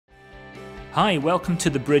Hi, welcome to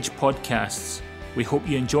the Bridge Podcasts. We hope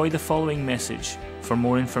you enjoy the following message. For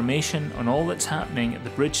more information on all that's happening at the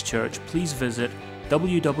Bridge Church, please visit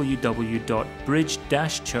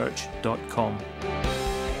www.bridge-church.com.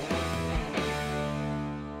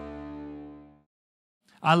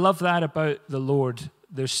 I love that about the Lord.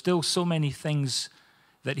 There's still so many things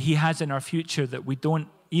that He has in our future that we don't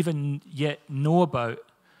even yet know about.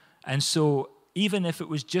 And so even if it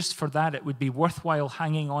was just for that, it would be worthwhile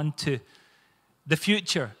hanging on to the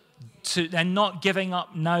future and not giving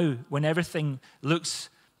up now when everything looks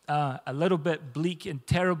a little bit bleak and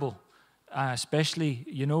terrible, especially,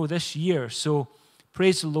 this year. So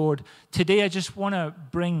praise the Lord. Today I just want to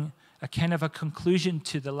bring a kind of a conclusion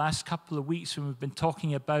to the last couple of weeks when we've been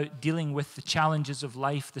talking about dealing with the challenges of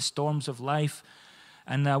life, the storms of life.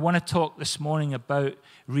 And I want to talk this morning about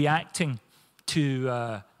reacting to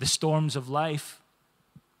the storms of life.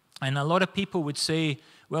 And a lot of people would say,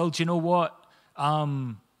 well, do you know what?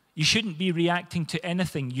 You shouldn't be reacting to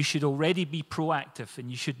anything. You should already be proactive and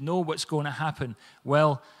you should know what's going to happen.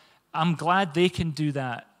 Well, I'm glad they can do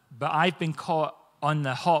that, but I've been caught on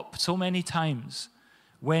the hop so many times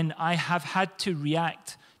when I have had to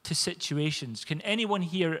react to situations. Can anyone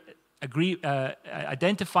here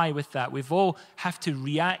identify with that? We've all have to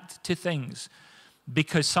react to things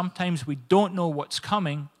because sometimes we don't know what's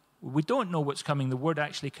coming. We don't know what's coming. The Word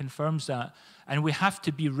actually confirms that. And we have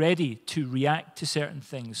to be ready to react to certain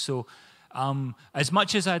things. So as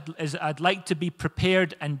much as I'd like to be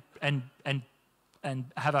prepared and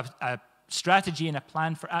have a strategy and a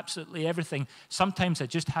plan for absolutely everything, sometimes I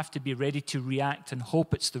just have to be ready to react and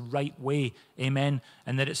hope it's the right way, amen,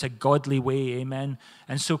 and that it's a godly way, amen.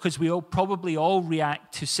 And so because we probably all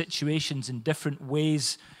react to situations in different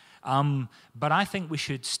ways, but I think we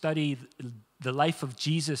should study the life of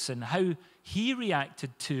Jesus and how He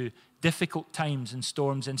reacted to difficult times and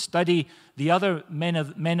storms, and study the other men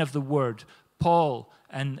of the Word, Paul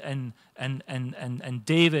and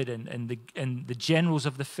David and the generals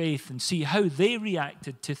of the faith, and see how they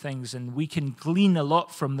reacted to things, and we can glean a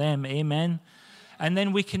lot from them, amen. And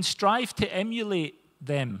then we can strive to emulate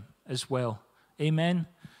them as well, amen.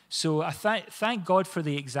 So I thank God for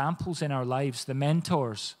the examples in our lives, the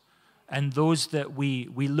mentors, and those that we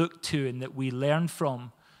look to and that we learn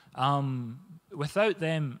from. Without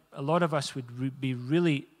them, a lot of us would be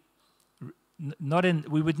really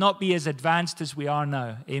we would not be as advanced as we are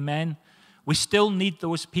now. Amen. We still need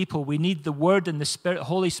those people. We need the Word, and the Spirit.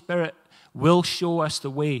 Holy Spirit will show us the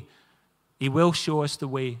way. He will show us the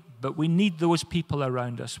way. But we need those people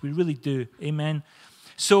around us. We really do. Amen.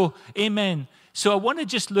 So, amen. So I want to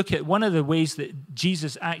just look at one of the ways that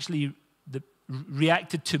Jesus actually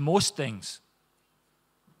reacted to most things.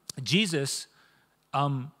 Jesus,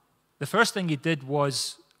 the first thing He did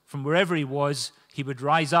was, from wherever He was, He would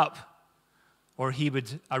rise up, or He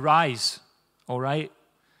would arise, all right?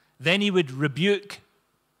 Then He would rebuke,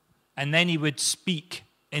 and then He would speak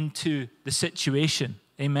into the situation,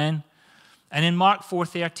 amen? And in Mark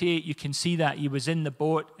 4:38, you can see that He was in the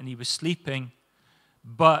boat and He was sleeping,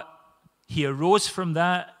 but He arose from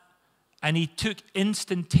that, and He took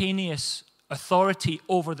instantaneous authority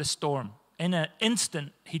over the storm. In an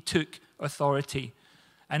instant, He took authority.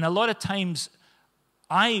 And a lot of times,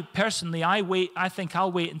 I think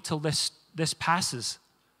I'll wait until this passes.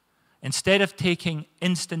 Instead of taking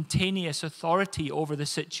instantaneous authority over the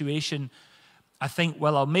situation, I think,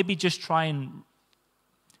 well, I'll maybe just try and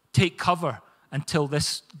take cover until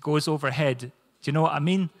this goes overhead. Do you know what I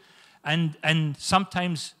mean? And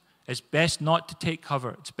sometimes it's best not to take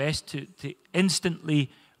cover. It's best to instantly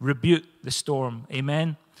rebuke the storm.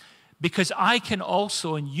 Amen? Because I can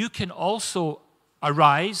also, and you can also,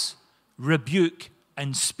 arise, rebuke,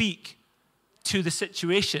 and speak to the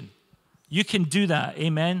situation. You can do that,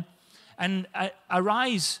 amen? And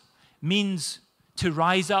arise means to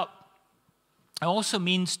rise up. It also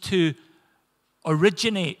means to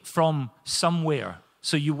originate from somewhere.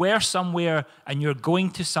 So you were somewhere and you're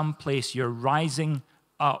going to some place. You're rising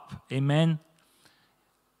up, amen?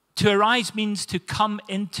 To arise means to come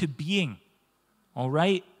into being, all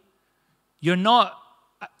right? You're not.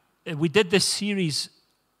 We did this series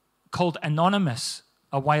called Anonymous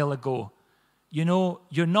a while ago.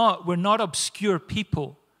 We're not obscure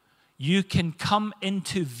people. You can come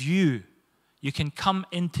into view. You can come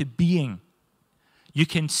into being. You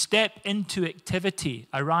can step into activity.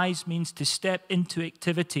 Arise means to step into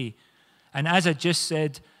activity. And as I just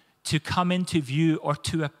said, to come into view or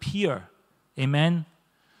to appear. Amen?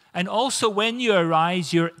 And also when you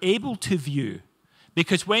arise, you're able to view.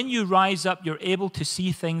 Because when you rise up, you're able to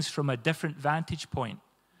see things from a different vantage point.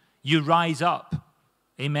 You rise up.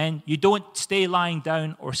 Amen. You don't stay lying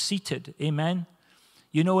down or seated. Amen.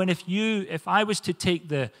 You know, and if I was to take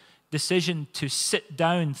the decision to sit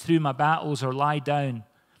down through my battles or lie down,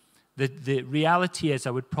 the reality is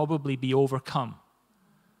I would probably be overcome.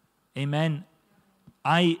 Amen.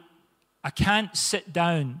 I can't sit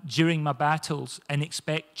down during my battles and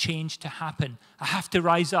expect change to happen. I have to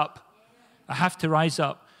rise up. I have to rise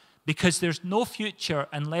up, because there's no future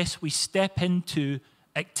unless we step into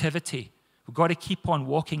activity. We've got to keep on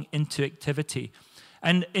walking into activity.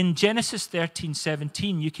 And in Genesis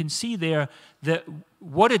 13:17, you can see there that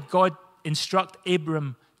what did God instruct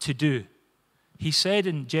Abram to do? He said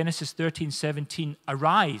in Genesis 13:17,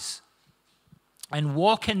 arise and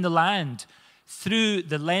walk in the land through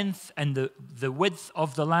the length and the width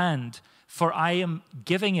of the land, for I am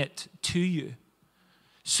giving it to you.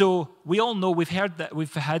 So we all know, we've heard that,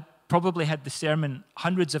 probably had the sermon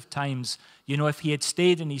hundreds of times. You know, if he had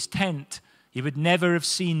stayed in his tent, he would never have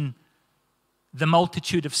seen the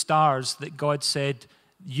multitude of stars that God said,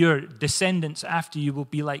 your descendants after you will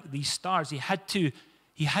be like these stars. He had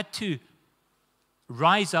to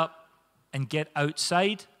rise up and get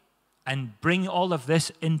outside and bring all of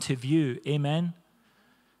this into view. Amen.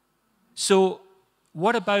 So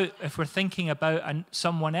what about if we're thinking about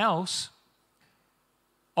someone else,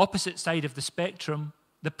 opposite side of the spectrum,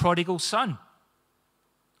 the prodigal son,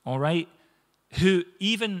 all right, who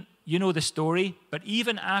even, you know the story, but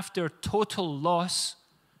even after total loss,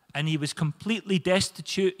 and he was completely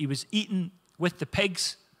destitute, he was eaten with the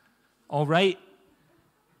pigs, all right,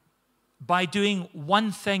 by doing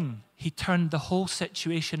one thing, he turned the whole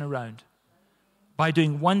situation around. By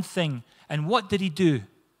doing one thing. And what did he do?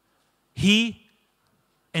 He,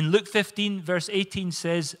 in Luke 15, verse 18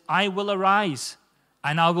 says, I will arise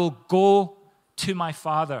and I will go to my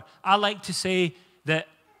father. I like to say that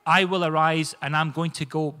I will arise and I'm going to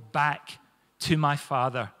go back to my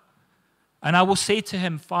father. And I will say to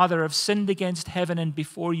him, Father, I've sinned against heaven and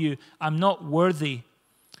before you. I'm not worthy.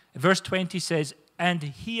 Verse 20 says, and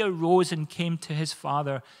he arose and came to his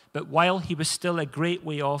father. But while he was still a great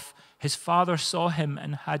way off, his father saw him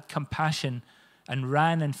and had compassion and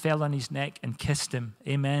ran and fell on his neck and kissed him.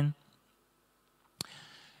 Amen.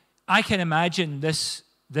 I can imagine this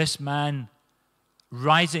man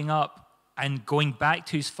rising up and going back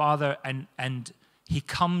to his father, and he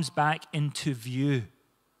comes back into view.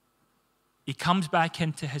 He comes back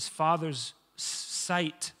into his father's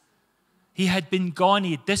sight. He had been gone.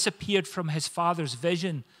 He had disappeared from his father's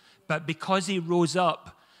vision. But because he rose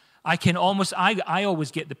up, I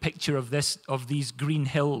always get the picture of these green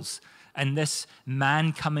hills and this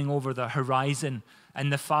man coming over the horizon.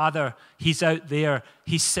 And the father, he's out there,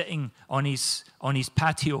 he's sitting on his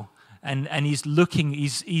patio. And he's looking,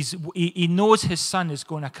 he knows his son is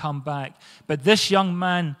going to come back. But this young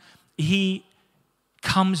man, he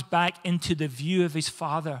comes back into the view of his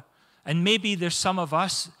father. And maybe there's some of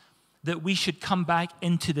us that we should come back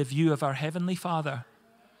into the view of our Heavenly Father.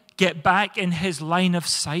 Get back in his line of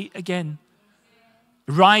sight again.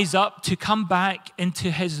 Rise up to come back into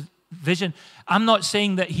his vision. I'm not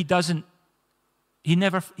saying that he doesn't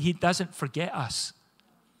forget us.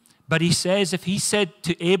 But he says, if he said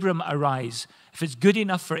to Abram, arise, if it's good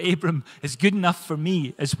enough for Abram, it's good enough for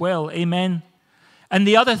me as well. Amen. And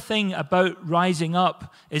the other thing about rising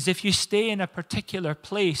up is if you stay in a particular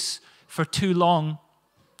place for too long,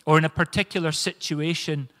 or in a particular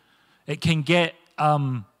situation, it can get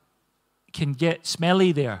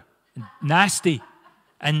smelly there, nasty,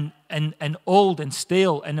 and old and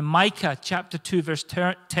stale. And in Micah chapter 2, verse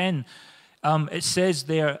 10, it says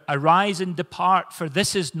there, arise and depart, for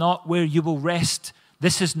this is not where you will rest.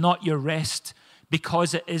 This is not your rest,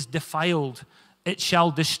 because it is defiled. It shall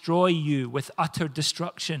destroy you with utter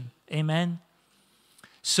destruction. Amen.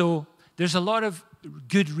 So there's a lot of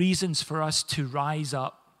good reasons for us to rise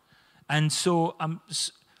up. And so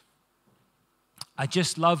I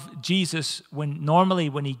just love Jesus when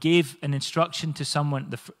he gave an instruction to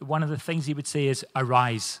someone, one of the things he would say is,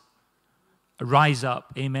 arise. Rise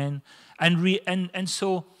up. Amen. And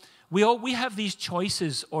so we have these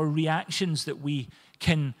choices or reactions that we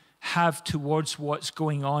can have towards what's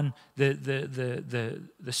going on, the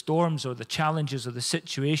storms or the challenges or the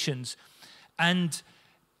situations. And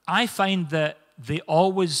I find that they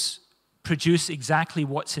always produce exactly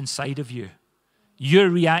what's inside of you. Your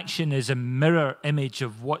reaction is a mirror image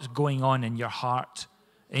of what's going on in your heart.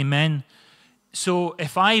 Amen. So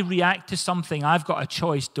if I react to something, I've got a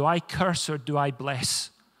choice. Do I curse or do I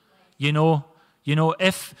bless? I've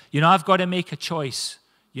got to make a choice.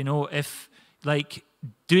 If like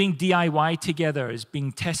doing DIY together is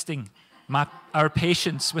testing our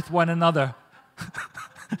patience with one another.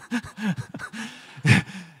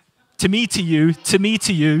 To me, to you, to me,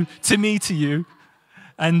 to you, to me, to you.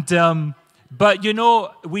 And, but you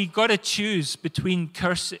know, we got to choose between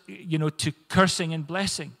cursing and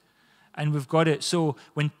blessing. And we've got it. So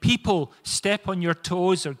when people step on your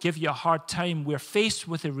toes or give you a hard time, we're faced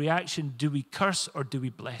with a reaction. Do we curse or do we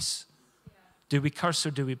bless? Yeah. Do we curse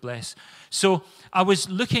or do we bless? So I was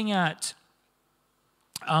looking at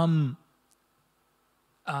some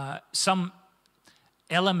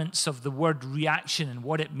elements of the word reaction and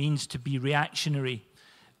what it means to be reactionary.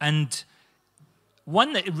 And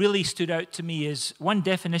one that really stood out to me is, one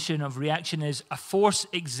definition of reaction is a force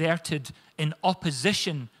exerted in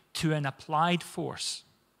opposition to an applied force.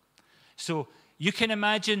 So you can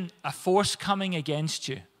imagine a force coming against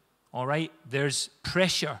you, all right? There's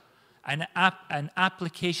pressure, an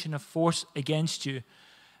application of force against you.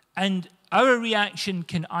 And our reaction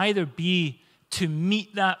can either be to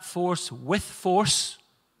meet that force with force,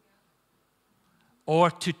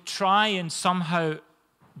 or to try and somehow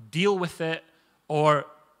deal with it, or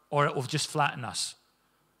it will just flatten us.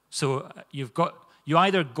 So you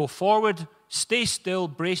either go forward, stay still,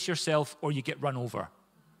 brace yourself, or you get run over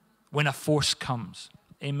when a force comes.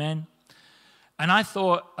 Amen? And I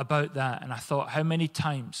thought about that, and I thought how many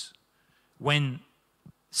times when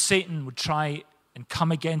Satan would try and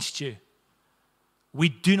come against you, we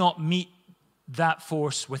do not meet that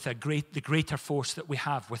force with the greater force that we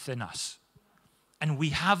have within us. And we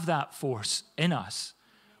have that force in us.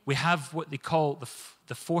 We have what they call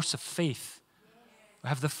the force of faith. We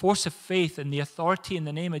have the force of faith and the authority in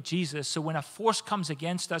the name of Jesus. So when a force comes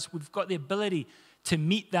against us, we've got the ability to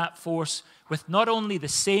meet that force with not only the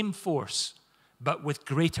same force, but with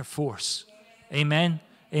greater force. Amen?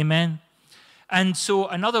 Amen? And so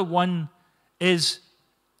another one is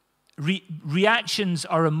reactions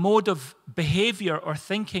are a mode of behavior or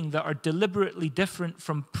thinking that are deliberately different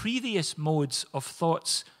from previous modes of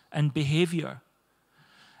thoughts and behavior.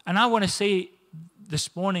 And I want to say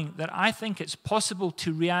this morning that I think it's possible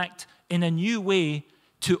to react in a new way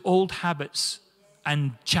to old habits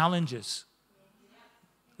and challenges.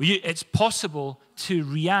 It's possible to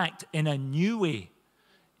react in a new way.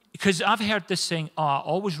 Because I've heard this saying, oh, I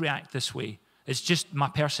always react this way. It's just my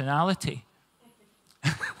personality.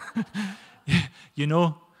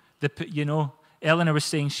 Eleanor was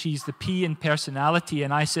saying she's the P in personality,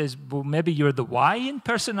 and I says, well, maybe you're the Y in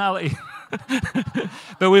personality.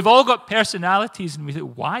 But we've all got personalities, and we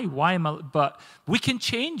think, why? Why am I? But we can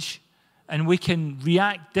change, and we can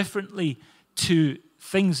react differently to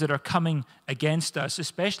things that are coming against us,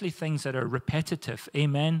 especially things that are repetitive.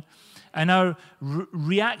 Amen? And our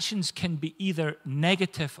reactions can be either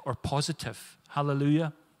negative or positive.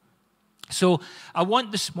 Hallelujah. So I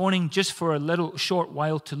want this morning, just for a little short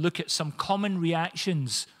while, to look at some common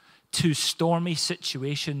reactions to stormy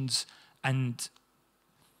situations and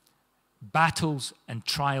battles and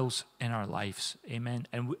trials in our lives. Amen.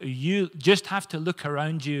 And you just have to look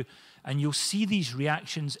around you and you'll see these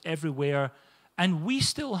reactions everywhere. And we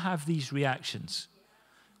still have these reactions,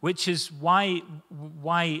 which is why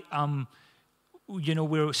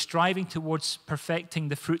we're striving towards perfecting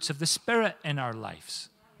the fruits of the Spirit in our lives.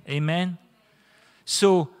 Amen.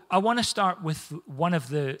 So I want to start with one of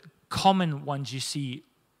the common ones you see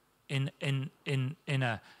in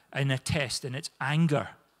a test, and it's anger.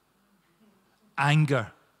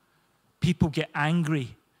 Anger. People get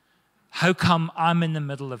angry. How come I'm in the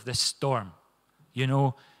middle of this storm?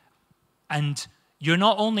 And you're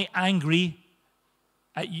not only angry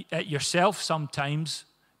at yourself sometimes,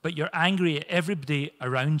 but you're angry at everybody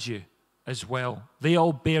around you as well. They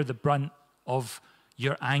all bear the brunt of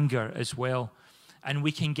your anger as well. And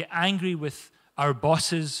we can get angry with our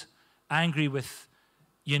bosses, angry with,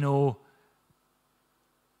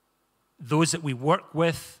 those that we work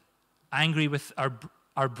with, angry with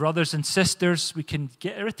our brothers and sisters. We can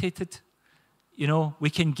get irritated. We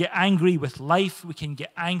can get angry with life. We can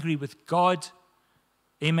get angry with God.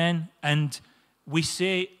 Amen. And we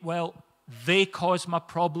say, well, they caused my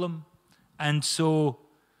problem. And so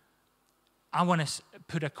I want to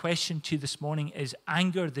put a question to you this morning. Is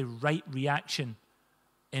anger the right reaction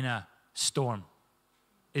in a storm?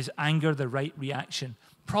 Is anger the right reaction?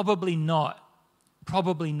 Probably not.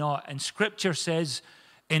 Probably not. And Scripture says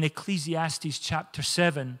in Ecclesiastes chapter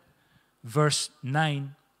 7, verse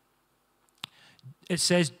 9, it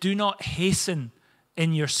says, do not hasten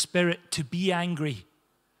in your spirit to be angry,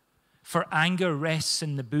 for anger rests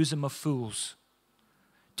in the bosom of fools.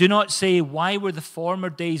 Do not say, why were the former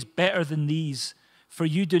days better than these? For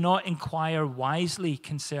you do not inquire wisely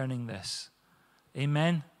concerning this.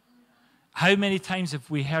 Amen. How many times have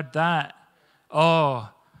we heard that? Oh,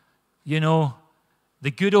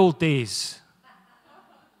 The good old days.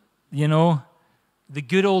 You know,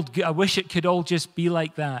 I wish it could all just be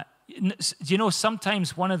like that. You know,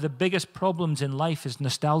 sometimes one of the biggest problems in life is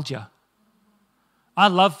nostalgia. I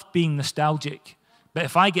love being nostalgic, but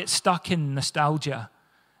if I get stuck in nostalgia,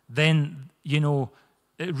 then, you know,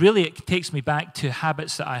 it takes me back to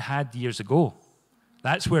habits that I had years ago.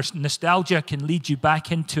 That's where nostalgia can lead you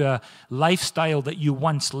back into a lifestyle that you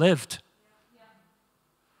once lived.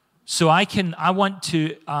 So I want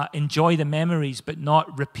to enjoy the memories, but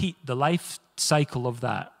not repeat the life cycle of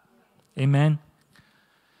that. Amen.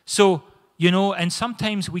 So, you know, and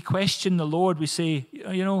sometimes we question the Lord. We say,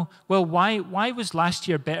 you know, well, why was last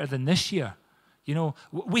year better than this year? You know,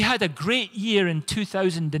 we had a great year in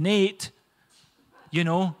 2008, you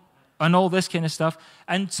know, and all this kind of stuff.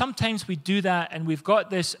 And sometimes we do that, and we've got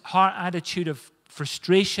this heart attitude of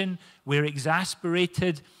frustration. We're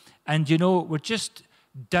exasperated, and, you know, we're just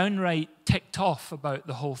downright ticked off about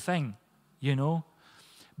the whole thing, you know.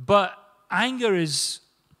 But anger is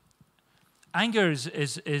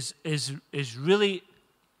really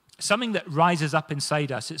something that rises up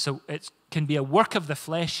inside us. It can be a work of the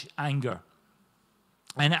flesh, anger.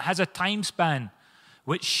 And it has a time span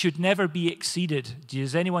which should never be exceeded.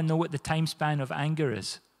 Does anyone know what the time span of anger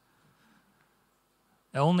is?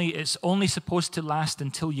 It's only supposed to last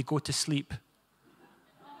until you go to sleep.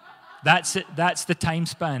 That's it. That's the time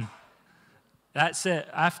span. That's it.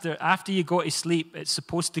 After you go to sleep, it's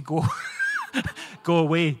supposed to go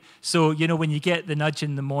away. So, you know, when you get the nudge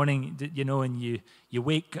in the morning, you know, and you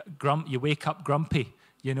wake up grumpy,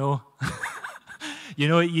 you know. You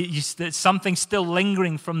know, something's still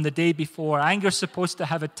lingering from the day before. Anger's supposed to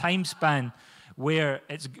have a time span where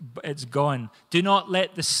it's gone. Do not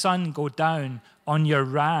let the sun go down on your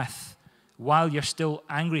wrath while you're still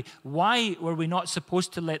angry. Why were we not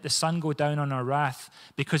supposed to let the sun go down on our wrath?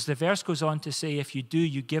 Because the verse goes on to say, if you do,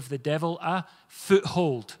 you give the devil a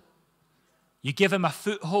foothold. You give him a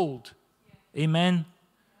foothold. Amen?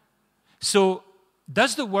 So,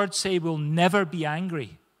 does the word say we'll never be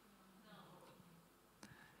angry?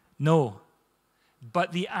 No.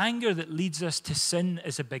 But the anger that leads us to sin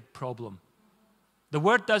is a big problem. The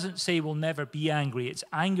word doesn't say we'll never be angry. It's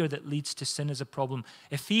anger that leads to sin is a problem.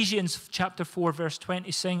 Ephesians chapter 4, verse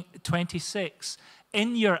 26.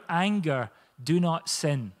 In your anger, do not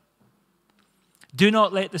sin. Do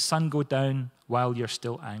not let the sun go down while you're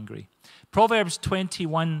still angry. Proverbs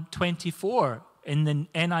 21:24 in the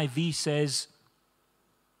NIV says,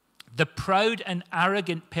 the proud and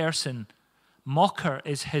arrogant person, mocker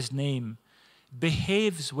is his name,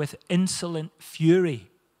 behaves with insolent fury.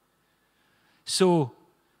 So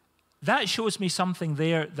that shows me something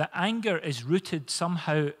there, that anger is rooted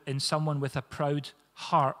somehow in someone with a proud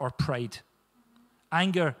heart or pride.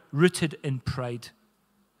 Anger rooted in pride.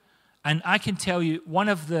 And I can tell you, one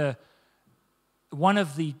of the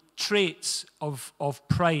traits of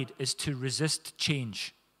pride is to resist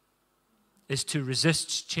change. This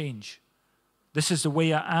is the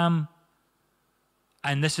way I am,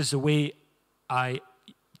 and this is the way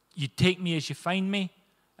you take me as you find me,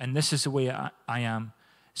 and this is the way I am.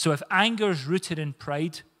 So if anger is rooted in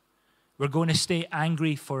pride, we're going to stay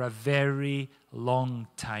angry for a very long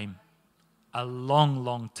time. A long,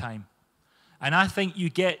 long time. And I think you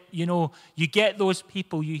get those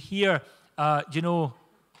people, you hear,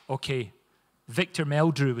 okay, Victor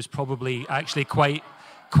Meldrew was probably actually quite,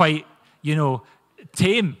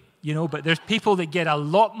 tame, but there's people that get a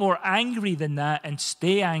lot more angry than that and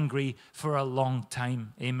stay angry for a long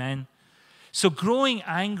time. Amen. So growing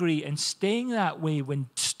angry and staying that way when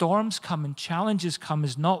storms come and challenges come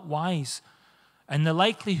is not wise. And the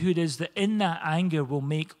likelihood is that in that anger we'll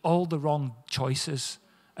make all the wrong choices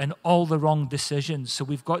and all the wrong decisions. So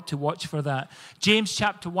we've got to watch for that. James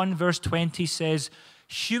chapter 1 verse 20 says,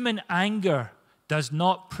 human anger does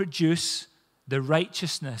not produce the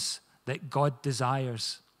righteousness that God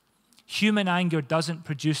desires. Human anger doesn't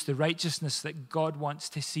produce the righteousness that God wants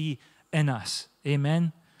to see in us.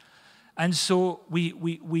 Amen. And so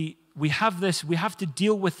we have this, we have to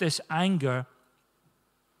deal with this anger.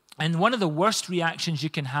 And one of the worst reactions you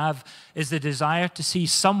can have is the desire to see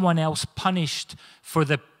someone else punished for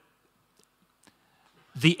the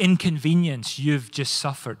inconvenience you've just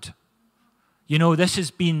suffered. This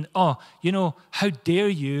has been, how dare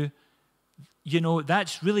you?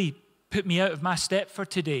 That's really put me out of my step for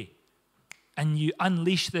today. And you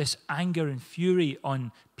unleash this anger and fury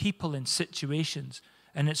on people and situations.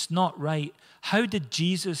 And it's not right. How did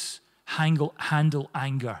Jesus handle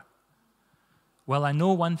anger? Well, I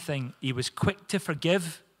know one thing. He was quick to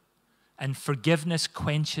forgive, and forgiveness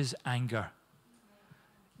quenches anger.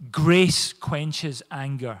 Grace quenches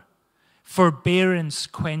anger. Forbearance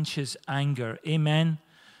quenches anger. Amen.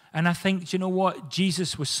 And I think, do you know what?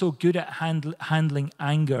 Jesus was so good at handling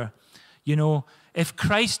anger. You know, if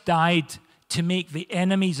Christ died to make the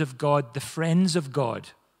enemies of God the friends of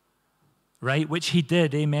God, right, which he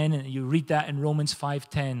did, amen, and you read that in Romans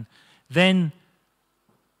 5:10, then,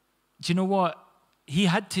 do you know what? He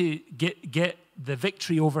had to get the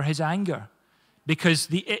victory over his anger, because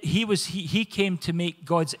he came to make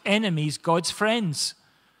God's enemies God's friends.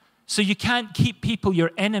 So you can't keep people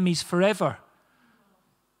your enemies forever.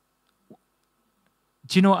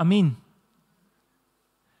 Do you know what I mean?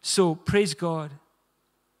 So praise God.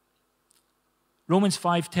 Romans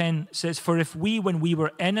 5:10 says, "For if we, when we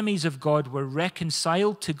were enemies of God, were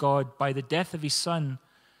reconciled to God by the death of his Son,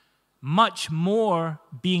 much more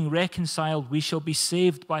being reconciled, we shall be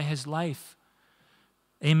saved by his life."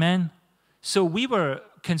 Amen. So we were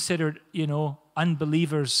considered,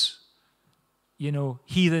 unbelievers,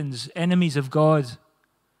 heathens, enemies of God.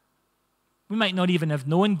 We might not even have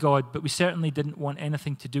known God, but we certainly didn't want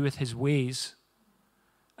anything to do with his ways.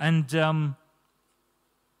 And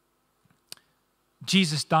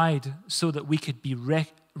Jesus died so that we could be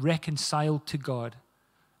reconciled to God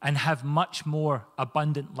and have much more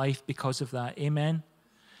abundant life because of that. Amen.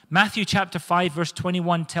 Matthew chapter 5 verse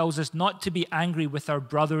 21 tells us not to be angry with our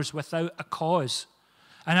brothers without a cause.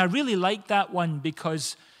 And I really like that one,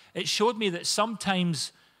 because it showed me that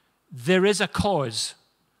sometimes there is a cause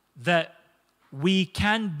that we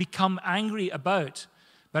can become angry about.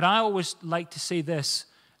 But I always like to say this: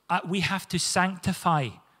 we have to sanctify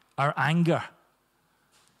our anger.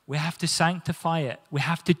 We have to sanctify it. We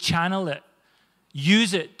have to channel it.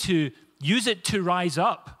 Use it to rise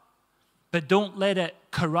up, but don't let it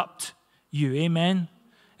corrupt you. Amen.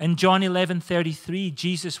 In John 11:33,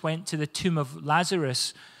 Jesus went to the tomb of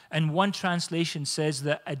Lazarus, and one translation says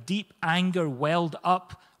that a deep anger welled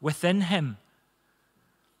up within him.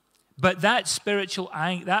 But that spiritual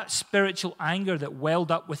anger that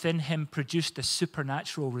welled up within him produced a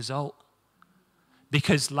supernatural result,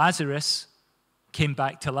 because Lazarus came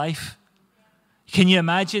back to life. Can you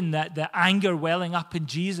imagine that, the anger welling up in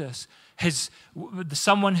Jesus?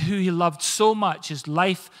 Someone who he loved so much, his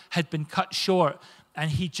life had been cut short,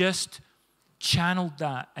 and he just channeled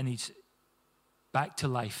that, and he's back to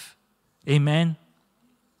life. Amen.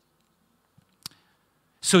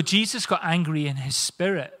 So Jesus got angry in his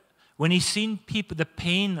spirit. When he seen people, the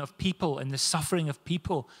pain of people and the suffering of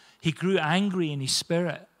people, he grew angry in his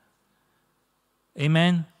spirit.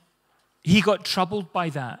 Amen. He got troubled by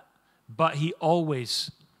that, but he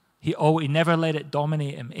never let it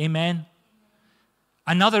dominate him. Amen.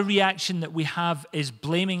 Another reaction that we have is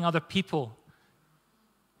blaming other people.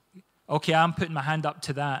 Okay, I'm putting my hand up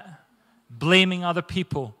to that. Blaming other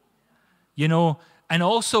people, and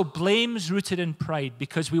also blame's rooted in pride,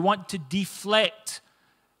 because we want to deflect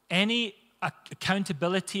any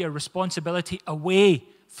accountability or responsibility away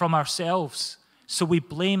from ourselves. So we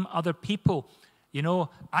blame other people.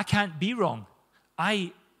 I can't be wrong.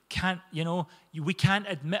 I can't, we can't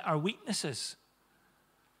admit our weaknesses.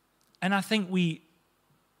 And I think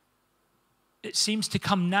it seems to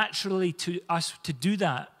come naturally to us to do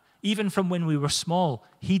that, even from when we were small.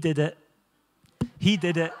 He did it. He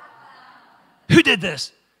did it. Who did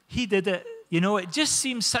this? He did it. It just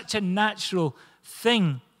seems such a natural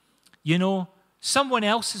thing. Someone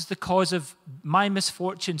else is the cause of my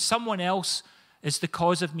misfortune. Someone else is the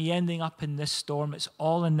cause of me ending up in this storm. It's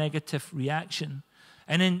all a negative reaction.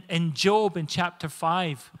 And in Job, in chapter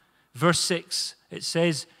 5, verse 6, it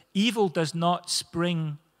says, "Evil does not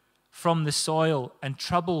spring from the soil, and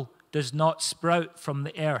trouble does not sprout from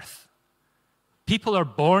the earth." People are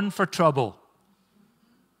born for trouble,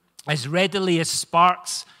 as readily as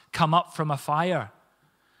sparks come up from a fire.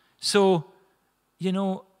 So,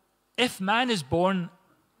 if man is born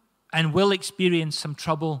and will experience some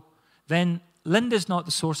trouble, then Linda's not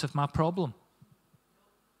the source of my problem.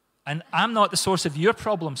 And I'm not the source of your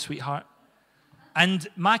problem, sweetheart. And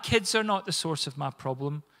my kids are not the source of my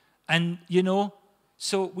problem. And,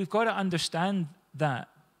 so we've got to understand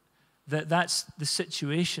that's the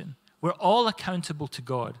situation. We're all accountable to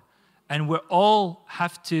God. And we all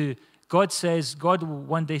have to, God will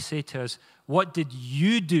one day say to us, "What did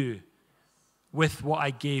you do with what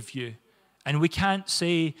I gave you?" And we can't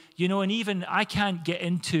say, and even I can't get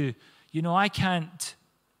into, I can't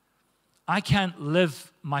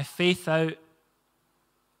live my faith out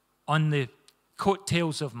on the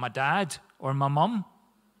coattails of my dad or my mum.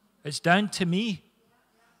 It's down to me.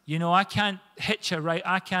 I can't hitch a ride.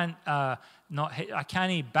 I can't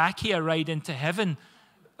backy a ride into heaven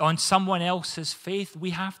on someone else's faith. We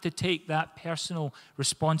have to take that personal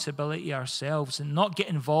responsibility ourselves and not get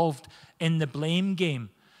involved in the blame game.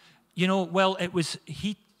 Well,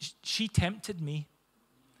 she tempted me.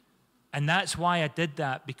 And that's why I did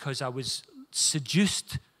that, because I was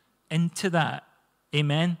seduced into that.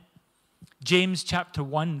 Amen. James chapter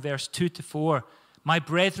 1, verse 2-4. My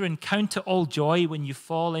brethren, count it all joy when you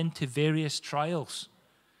fall into various trials,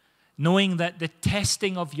 knowing that the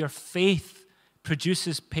testing of your faith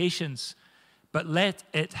produces patience, but let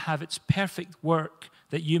it have its perfect work,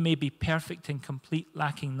 that you may be perfect and complete,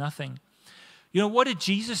 lacking nothing. What did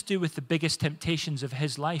Jesus do with the biggest temptations of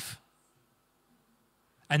his life?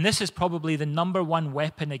 And this is probably the number one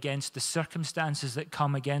weapon against the circumstances that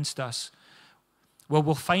come against us. Well,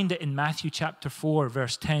 we'll find it in Matthew chapter 4,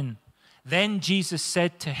 verse 10. Then Jesus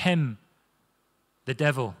said to him, the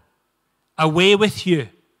devil, away with you,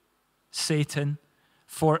 Satan,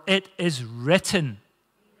 for it is written,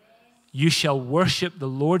 you shall worship the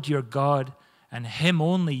Lord your God, and him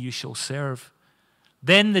only you shall serve.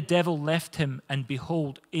 Then the devil left him, and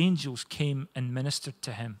behold, angels came and ministered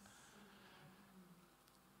to him.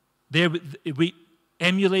 There we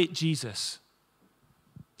emulate Jesus.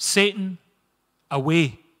 Satan,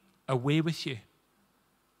 away with you.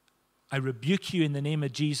 I rebuke you in the name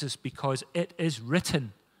of Jesus, because it is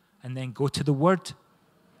written. And then go to the word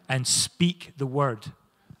and speak the word.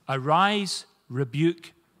 Arise,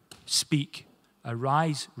 rebuke, speak.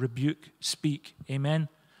 Arise, rebuke, speak. Amen.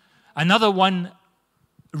 Another one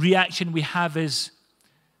reaction we have is,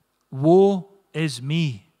 woe is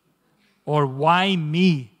me, or why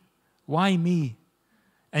me? Why me?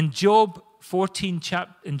 In Job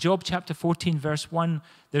chapter 14, verse 1,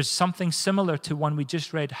 there's something similar to one we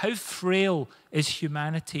just read. How frail is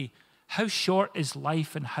humanity? How short is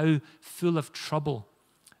life, and how full of trouble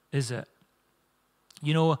is it?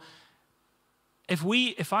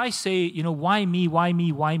 If I say, why me, why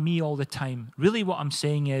me, why me all the time, really what I'm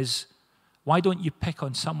saying is, why don't you pick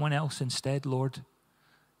on someone else instead, Lord?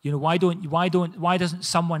 Why doesn't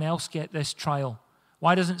someone else get this trial?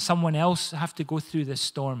 Why doesn't someone else have to go through this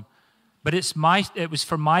storm? But it was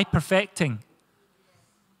for my perfecting.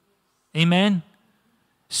 Amen?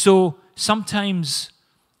 So sometimes,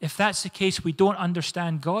 if that's the case, we don't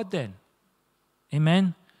understand God then.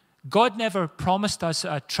 Amen? God never promised us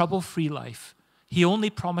a trouble-free life. He only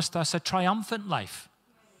promised us a triumphant life.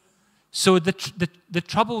 So the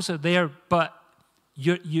troubles are there, but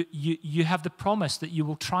you have the promise that you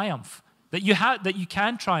will triumph, that you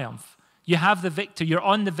can triumph. You have the victor. You're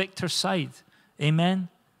on the victor's side. Amen?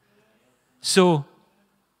 So,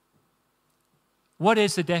 what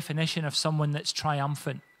is the definition of someone that's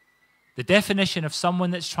triumphant? The definition of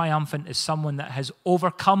someone that's triumphant is someone that has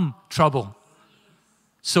overcome trouble.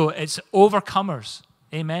 So, it's overcomers.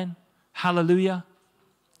 Amen? Hallelujah.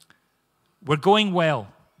 We're going well.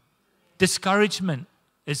 Discouragement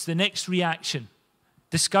is the next reaction.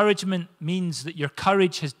 Discouragement means that your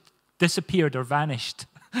courage has disappeared or vanished.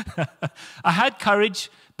 I had courage,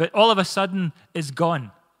 but all of a sudden it's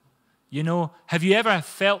gone. Have you ever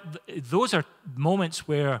felt, those are moments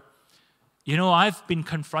where, I've been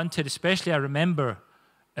confronted, especially I remember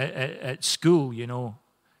at school,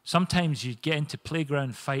 sometimes you get into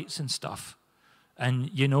playground fights and stuff. And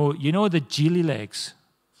the geely legs.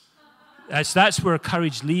 That's where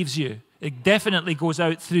courage leaves you. It definitely goes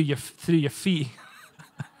out through your feet.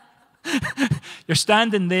 You're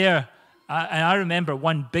standing there. And I remember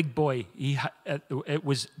one big boy, it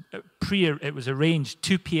was arranged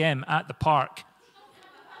 2 p.m. at the park.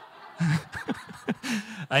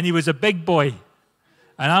 And he was a big boy.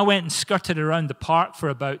 And I went and skirted around the park for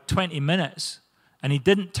about 20 minutes, and he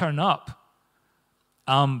didn't turn up.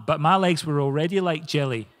 But my legs were already like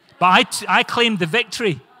jelly. But I claimed the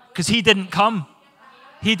victory, because he didn't come.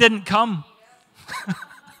 He didn't come.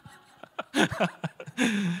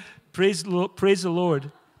 Praise the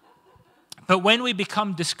Lord. But when we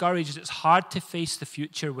become discouraged, it's hard to face the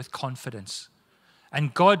future with confidence.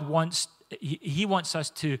 And God wants us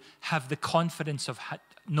to have the confidence of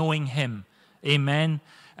knowing Him. Amen?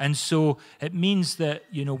 And so it means that,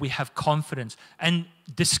 we have confidence. And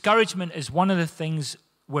discouragement is one of the things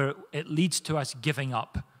where it leads to us giving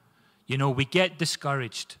up. We get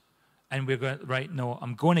discouraged and we're going, right, no,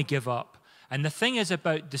 I'm going to give up. And the thing is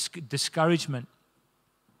about discouragement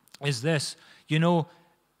is this,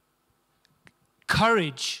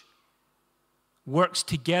 courage works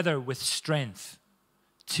together with strength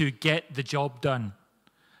to get the job done.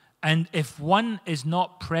 And if one is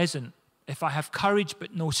not present, if I have courage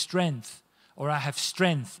but no strength, or I have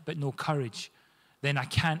strength but no courage, then I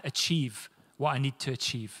can't achieve what I need to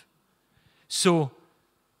achieve. So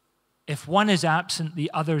if one is absent,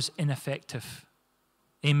 the other's ineffective.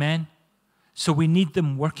 Amen? So we need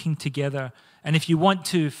them working together. And if you want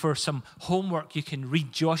to, for some homework, you can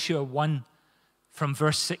read Joshua 1 from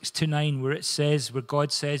verse 6 to 9, where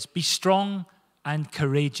God says, be strong and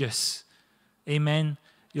courageous. Amen?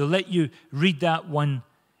 You'll let you read that one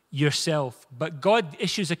yourself. But God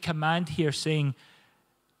issues a command here saying,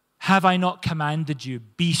 have I not commanded you?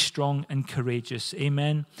 Be strong and courageous.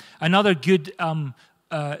 Amen? Another good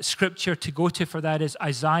scripture to go to for that is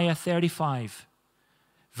Isaiah 35,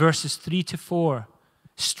 verses 3 to 4.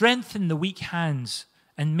 Strengthen the weak hands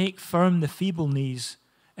and make firm the feeble knees,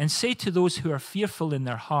 and say to those who are fearful in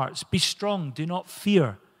their hearts, be strong, do not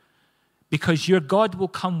fear, because your God will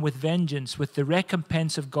come with vengeance, with the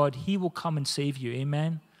recompense of God. He will come and save you.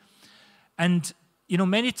 Amen? And,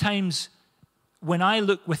 many times when I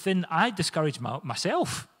look within, I discourage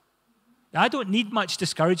myself. I don't need much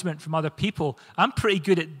discouragement from other people. I'm pretty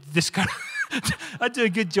good at discouragement. I do a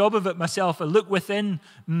good job of it myself. I look within,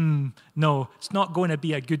 no, it's not going to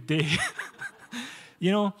be a good day.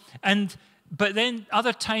 But then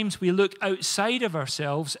other times we look outside of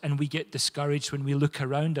ourselves and we get discouraged when we look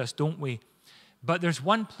around us, don't we? But there's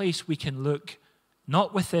one place we can look,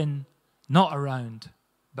 not within, not around,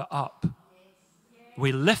 but up.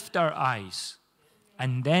 We lift our eyes,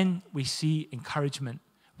 and then we see encouragement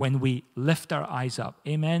when we lift our eyes up.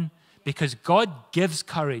 Amen? Because God gives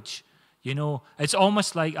courage. It's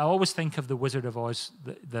almost like, I always think of the Wizard of Oz,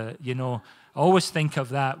 I always think of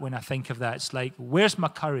that when I think of that. It's like, where's my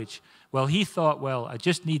courage? Well, he thought, I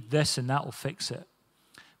just need this and that'll fix it.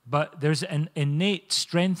 But there's an innate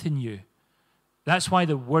strength in you. That's why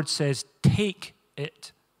the word says, take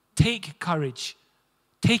it. Take courage.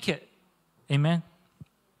 Take it. Amen?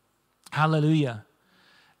 Hallelujah.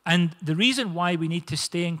 And the reason why we need to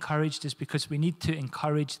stay encouraged is because we need to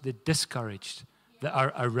encourage the discouraged that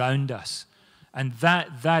are around us. And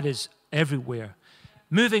that is everywhere.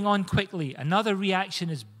 Moving on quickly, another reaction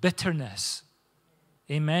is bitterness.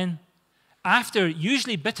 Amen?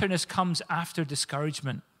 Usually bitterness comes after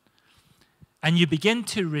discouragement. And you begin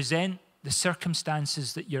to resent the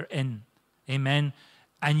circumstances that you're in. Amen?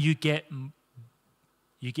 And you get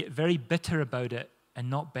very bitter about it and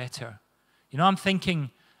not better. I'm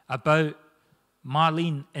thinking about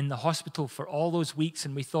Marlene in the hospital for all those weeks,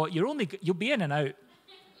 and we thought, you'll be in and out.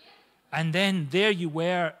 And then there you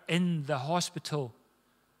were in the hospital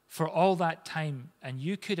for all that time, and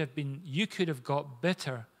you could have got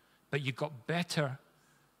bitter, but you got better.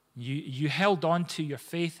 You held on to your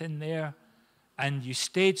faith in there, and you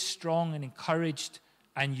stayed strong and encouraged,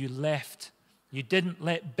 and you left. You didn't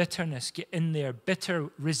let bitterness get in there,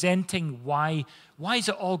 resenting why has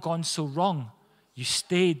it all gone so wrong? You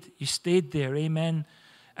stayed there, amen.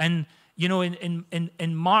 And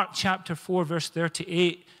in Mark chapter 4, verse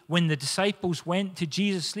 38, when the disciples went to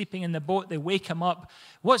Jesus sleeping in the boat, they wake him up.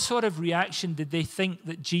 What sort of reaction did they think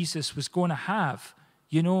that Jesus was going to have?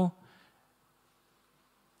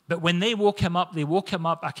 But when they woke him up,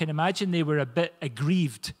 I can imagine they were a bit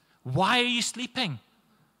aggrieved. Why are you sleeping?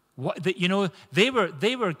 They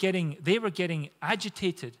were getting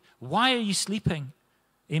agitated. Why are you sleeping?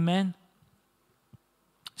 Amen.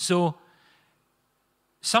 So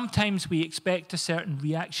sometimes we expect a certain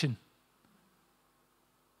reaction.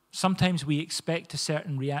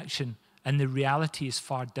 And the reality is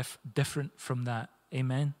far different from that.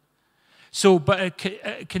 Amen. So, but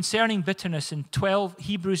concerning bitterness, in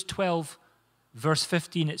Hebrews 12, verse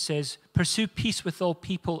 15, it says, pursue peace with all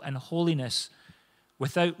people and holiness,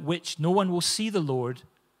 without which no one will see the Lord.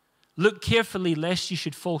 Look carefully lest you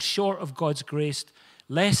should fall short of God's grace,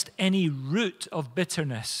 lest any root of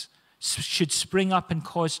bitterness should spring up and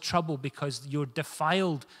cause trouble, because you're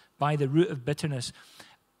defiled by the root of bitterness.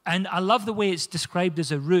 And I love the way it's described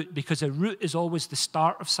as a root, because a root is always the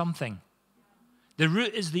start of something. The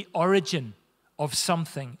root is the origin of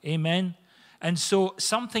something. Amen? And so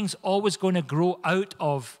something's always going to grow out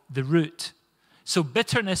of the root. So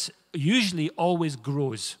bitterness usually always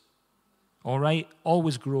grows. All right?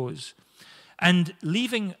 Always grows. And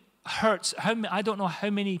leaving hurts. I don't know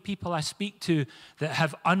how many people I speak to that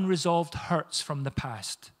have unresolved hurts from the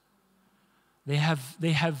past. They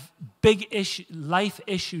have big life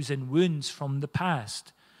issues and wounds from the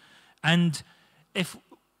past. And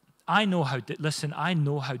I know how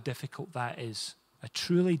difficult that is. I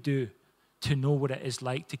truly do, to know what it is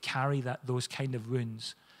like to carry those kind of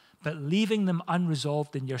wounds. But leaving them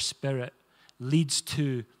unresolved in your spirit leads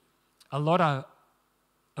to a lot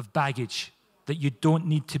of baggage that you don't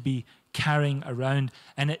need to be carrying around.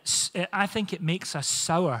 And I think it makes us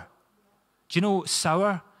sour. Do you know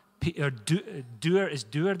sour? Or doer, is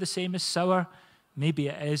doer the same as sour? Maybe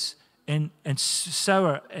it is. and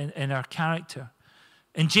sour in our character.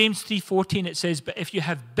 In James 3:14 it says, but if you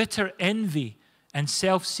have bitter envy and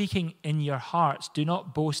self-seeking in your hearts, do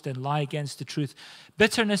not boast and lie against the truth.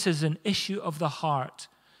 Bitterness is an issue of the heart,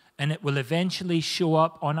 and it will eventually show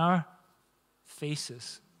up on our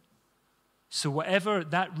faces. So whatever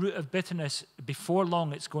that root of bitterness, before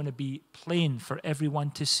long it's going to be plain for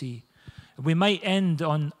everyone to see. We might end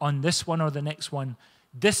on this one or the next one.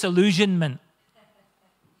 Disillusionment.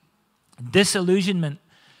 Disillusionment.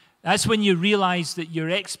 That's when you realize that your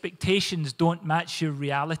expectations don't match your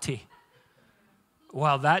reality.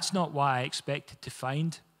 Well, that's not what I expected to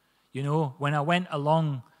find. You know, when I went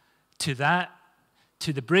along to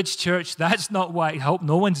the Bridge Church, that's not why. I hope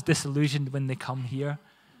no one's disillusioned when they come here.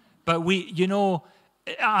 But you know,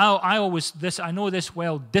 I know this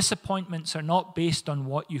well. Disappointments are not based on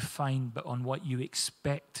what you find, but on what you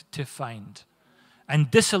expect to find.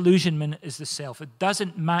 And disillusionment is the self. It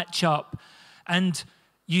doesn't match up. And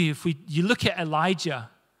if you look at Elijah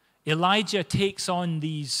takes on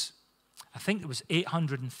these, I think it was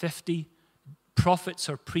 850 prophets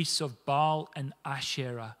or priests of Baal and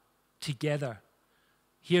Asherah together.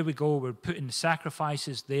 Here we go, we're putting the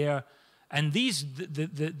sacrifices there. And this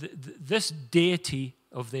deity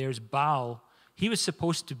of theirs, Baal, he was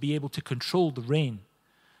supposed to be able to control the rain.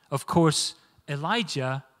 Of course,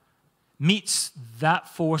 Elijah meets that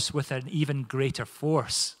force with an even greater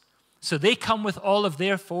force. So they come with all of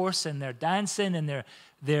their force and their dancing and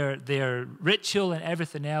their ritual and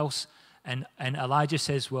everything else. And Elijah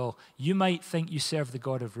says, well, you might think you serve the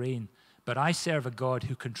God of rain, but I serve a God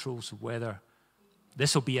who controls the weather.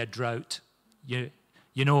 This will be a drought.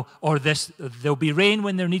 You know, or there'll be rain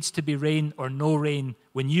when there needs to be rain, or no rain.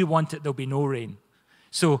 When you want it, there'll be no rain.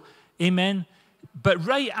 So, amen. But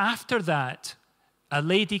right after that, a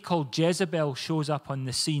lady called Jezebel shows up on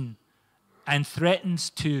the scene and threatens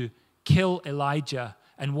to kill Elijah.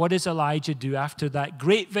 And what does Elijah do after that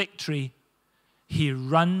great victory? He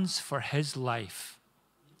runs for his life.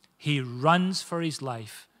 He runs for his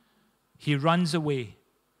life. He runs away.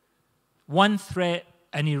 One threat,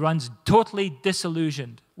 and he runs totally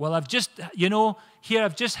disillusioned. Well, I've just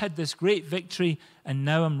had this great victory, and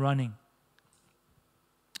now I'm running.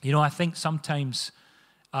 You know, I think sometimes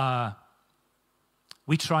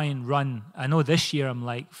we try and run. I know this year I'm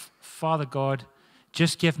like, Father God,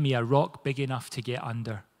 just give me a rock big enough to get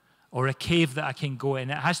under, or a cave that I can go in.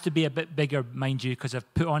 It has to be a bit bigger, mind you, because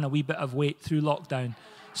I've put on a wee bit of weight through lockdown.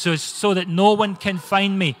 So that no one can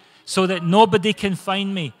find me, so that nobody can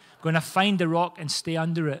find me. I'm going to find a rock and stay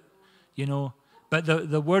under it, you know. But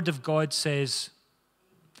the Word of God says,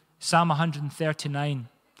 Psalm 139,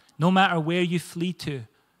 no matter where you flee to,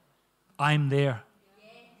 I'm there.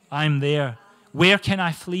 I'm there. Where can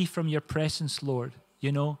I flee from your presence, Lord?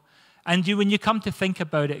 You know. And when you come to think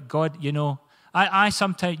about it, God, you know, I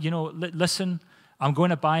sometimes, you know, listen, I'm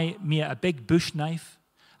going to buy me a big bush knife.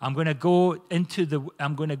 I'm going to go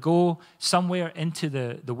somewhere into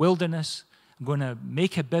the wilderness. I'm going to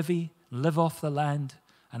make a bivvy, live off the land,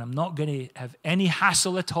 and I'm not going to have any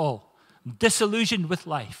hassle at all. I'm disillusioned with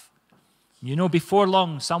life. You know, before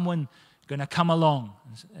long, someone going to come along,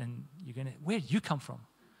 and you're going to, where did you come from?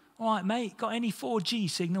 All right, mate, got any 4G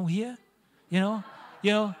signal here? You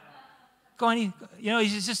know, got any, you know,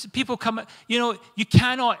 it's just people come, you know,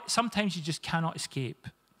 sometimes you just cannot escape.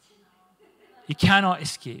 You cannot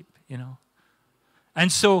escape, you know.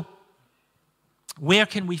 And so, where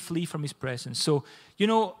can we flee from his presence? So, you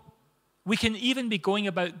know, we can even be going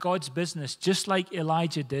about God's business just like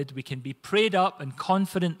Elijah did. We can be prayed up and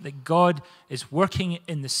confident that God is working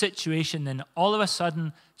in the situation. Then all of a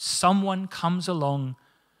sudden, someone comes along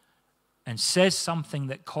and says something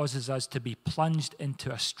that causes us to be plunged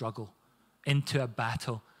into a struggle, into a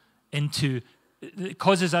battle, it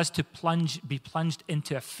causes us to be plunged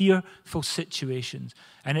into a fearful situations.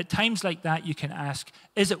 And at times like that, you can ask,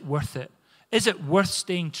 is it worth it? Is it worth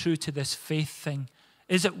staying true to this faith thing?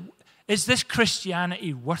 Is this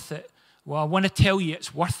Christianity worth it? Well, I want to tell you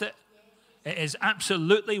it's worth it. It is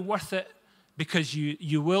absolutely worth it, because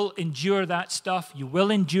you will endure that stuff. You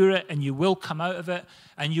will endure it, and you will come out of it,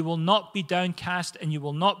 and you will not be downcast, and you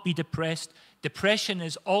will not be depressed. Depression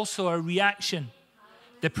is also a reaction.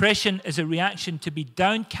 Depression is a reaction. To be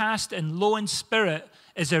downcast and low in spirit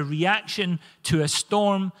is a reaction to a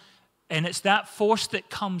storm, and it's that force that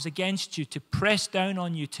comes against you to press down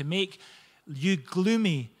on you, to make you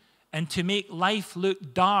gloomy, and to make life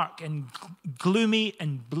look dark and gloomy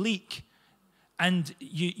and bleak. And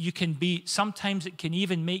you can be, sometimes it can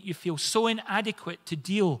even make you feel so inadequate to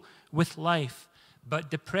deal with life.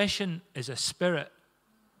 But depression is a spirit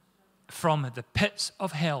from the pits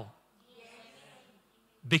of hell.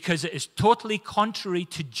 because it is totally contrary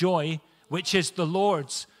to joy, which is the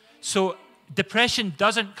Lord's. So depression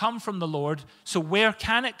doesn't come from the Lord, so where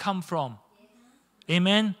can it come from?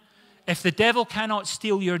 Amen? If the devil cannot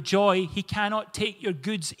steal your joy, he cannot take your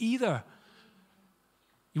goods either.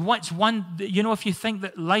 If you think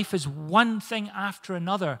that life is one thing after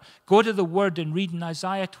another, go to the Word and read in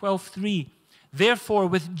Isaiah 12:3. Therefore,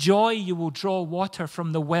 with joy you will draw water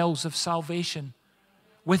from the wells of salvation.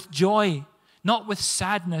 With joy, not with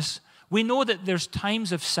sadness. We know that there's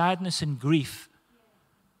times of sadness and grief,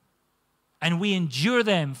 and we endure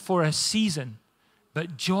them for a season,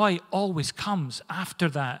 but joy always comes after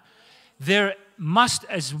that. There must,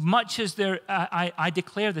 as much as there, I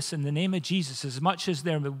declare this in the name of Jesus, as much as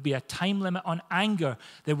there will be a time limit on anger,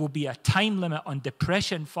 there will be a time limit on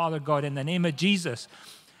depression, Father God, in the name of Jesus.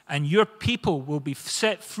 And your people will be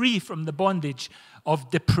set free from the bondage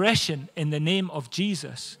of depression in the name of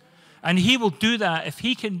Jesus. And he will do that if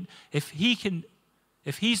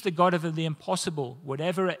he's the God of the impossible,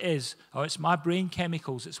 whatever it is, or it's my brain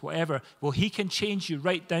chemicals, it's whatever, well, he can change you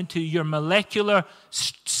right down to your molecular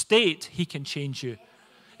state. He can change you.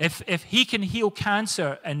 If he can heal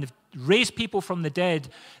cancer and raise people from the dead,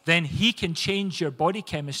 then he can change your body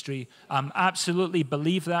chemistry. I absolutely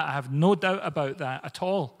believe that. I have no doubt about that at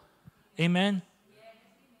all. Amen?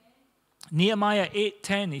 Nehemiah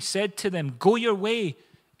 8:10, he said to them, go your way,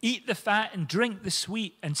 eat the fat and drink the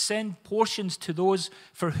sweet, and send portions to those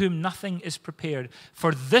for whom nothing is prepared.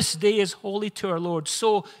 For this day is holy to our Lord.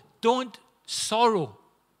 So don't sorrow,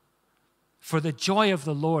 for the joy of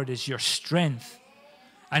the Lord is your strength.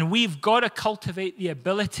 And we've got to cultivate the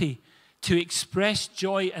ability to express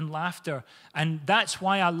joy and laughter. And that's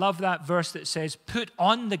why I love that verse that says, put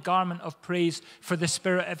on the garment of praise for the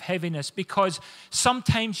spirit of heaviness, because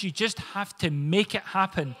sometimes you just have to make it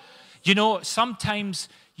happen. You know, sometimes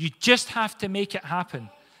you just have to make it happen.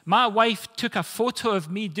 My wife took a photo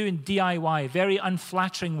of me doing DIY, very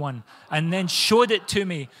unflattering one, and then showed it to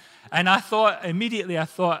me. And I thought,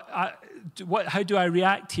 how do I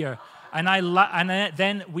react here? And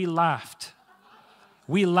then we laughed.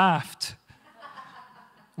 We laughed.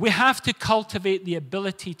 We have to cultivate the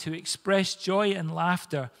ability to express joy and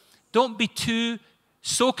laughter. Don't be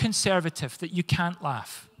so conservative that you can't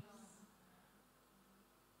laugh.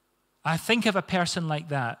 I think of a person like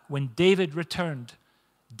that when David returned,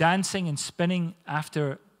 dancing and spinning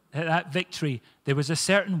after that victory. There was a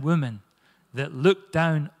certain woman that looked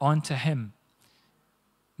down onto him.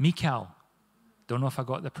 Michal, don't know if I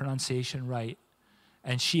got the pronunciation right.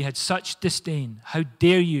 And she had such disdain. How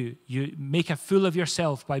dare you? You make a fool of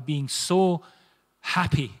yourself by being so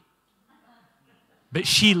happy. But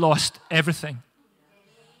she lost everything.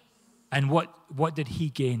 And what did he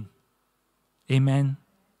gain? Amen.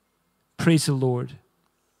 Praise the Lord.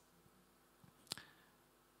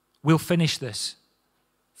 We'll finish this.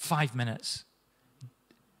 5 minutes.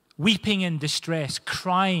 Weeping in distress,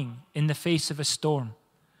 crying in the face of a storm.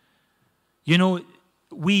 You know,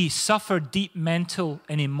 we suffer deep mental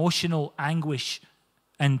and emotional anguish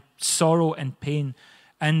and sorrow and pain.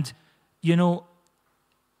 And, you know,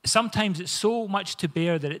 sometimes it's so much to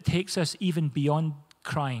bear that it takes us even beyond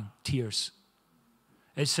crying tears.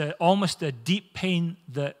 It's almost a deep pain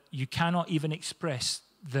that you cannot even express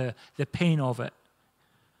the pain of it.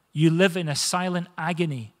 You live in a silent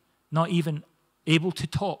agony, not even able to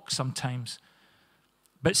talk sometimes.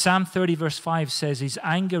 But Psalm 30 verse 5 says, his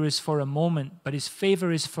anger is for a moment, but his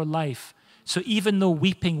favor is for life. So even though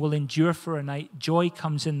weeping will endure for a night, joy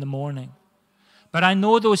comes in the morning. But I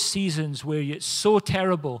know those seasons where it's so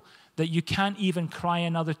terrible that you can't even cry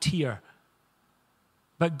another tear.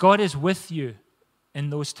 But God is with you in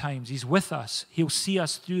those times. He's with us. He'll see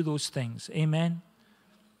us through those things. Amen.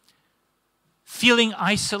 Feeling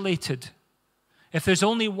isolated. If there's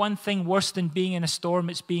only one thing worse than being in a storm,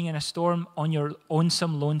 it's being in a storm on your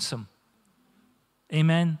lonesome.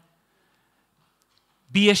 Amen.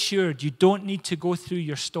 Be assured you don't need to go through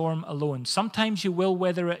your storm alone. Sometimes you will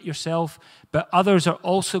weather it yourself, but others are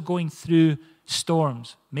also going through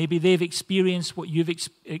storms. Maybe they've experienced what you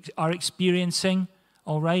are experiencing,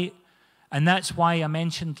 all right? And that's why I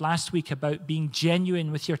mentioned last week about being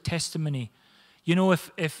genuine with your testimony. You know,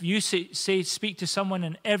 if you speak to someone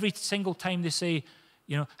and every single time they say,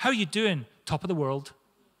 you know, how are you doing? Top of the world.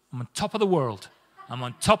 I'm on top of the world. I'm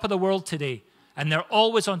on top of the world today. And they're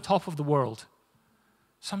always on top of the world.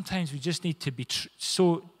 Sometimes we just need to be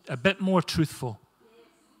a bit more truthful.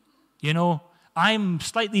 You know, I'm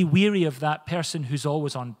slightly weary of that person who's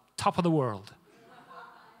always on top of the world.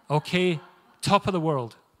 Okay? Top of the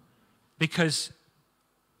world. Because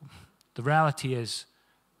the reality is,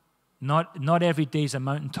 not every day is a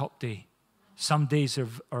mountaintop day. Some days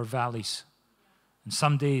are valleys. And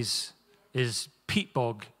some days is peat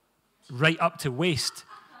bog, right up to waist.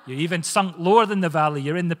 You're even sunk lower than the valley.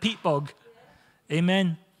 You're in the peat bog.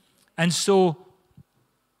 Amen. And so,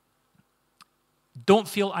 don't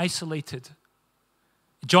feel isolated.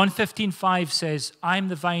 John 15:5 says, I am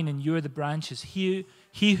the vine and you are the branches. He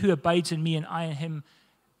who abides in me and I in him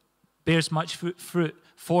bears much fruit.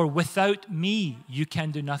 For without me you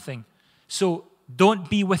can do nothing. So don't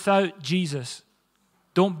be without Jesus.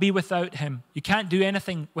 Don't be without him. You can't do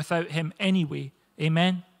anything without him anyway.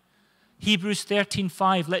 Amen. Hebrews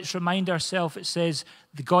 13:5, let's remind ourselves, it says,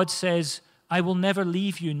 God says, I will never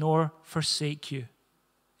leave you nor forsake you.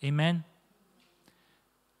 Amen.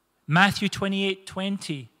 Matthew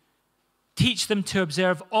 28:20, teach them to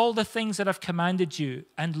observe all the things that I've commanded you,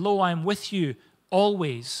 and lo, I am with you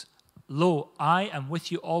always. Lo, I am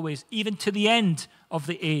with you always, even to the end of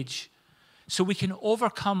the age. So we can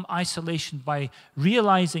overcome isolation by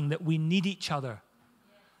realizing that we need each other.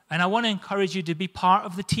 And I want to encourage you to be part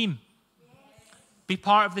of the team. Be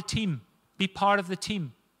part of the team. Be part of the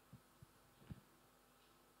team.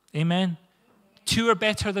 Amen. Two are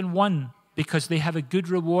better than one because they have a good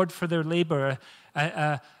reward for their labor.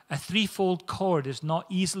 A threefold cord is not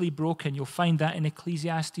easily broken. You'll find that in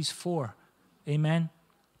Ecclesiastes 4. Amen.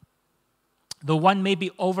 Though one may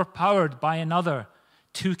be overpowered by another,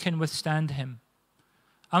 two can withstand him.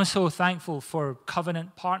 I'm so thankful for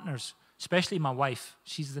covenant partners, especially my wife.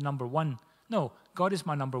 She's the number one. No, God is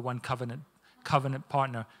my number one covenant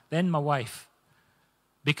partner. Then my wife.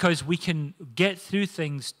 Because we can get through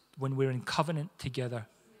things when we're in covenant together.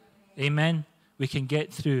 Amen. We can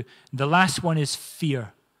get through. The last one is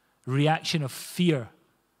fear. Reaction of fear.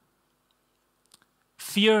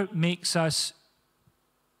 Fear makes us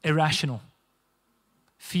irrational.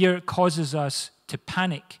 Fear causes us to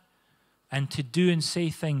panic and to do and say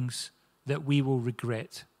things that we will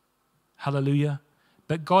regret. Hallelujah.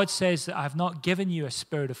 But God says that I have not given you a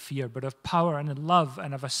spirit of fear, but of power and of love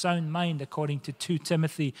and of a sound mind, according to 2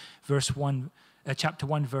 Timothy chapter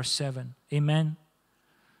 1, verse 7. Amen.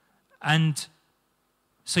 And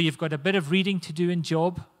so you've got a bit of reading to do in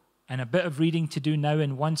Job and a bit of reading to do now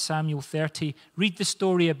in 1 Samuel 30. Read the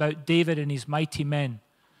story about David and his mighty men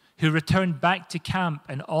who returned back to camp,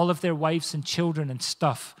 and all of their wives and children and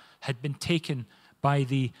stuff had been taken by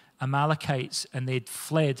the Amalekites and they'd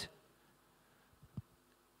fled.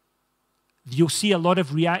 You'll see a lot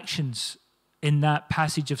of reactions in that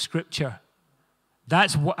passage of Scripture.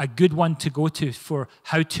 That's a good one to go to for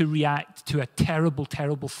how to react to a terrible,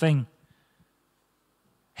 terrible thing.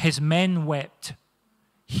 His men wept.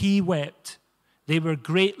 He wept. They were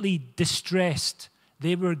greatly distressed.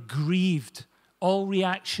 They were grieved. All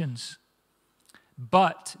reactions.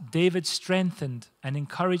 But David strengthened and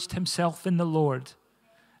encouraged himself in the Lord.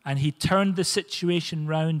 And he turned the situation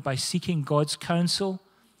round by seeking God's counsel.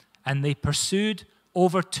 And they pursued,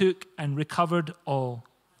 overtook, and recovered all.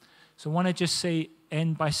 So I want to just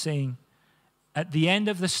end by saying, at the end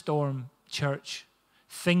of the storm, church,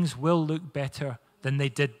 things will look better than they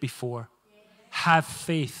did before. Have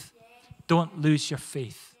faith. Don't lose your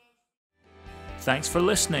faith. Thanks for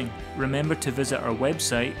listening. Remember to visit our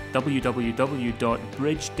website,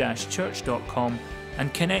 www.bridge-church.com,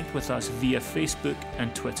 and connect with us via Facebook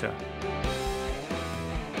and Twitter.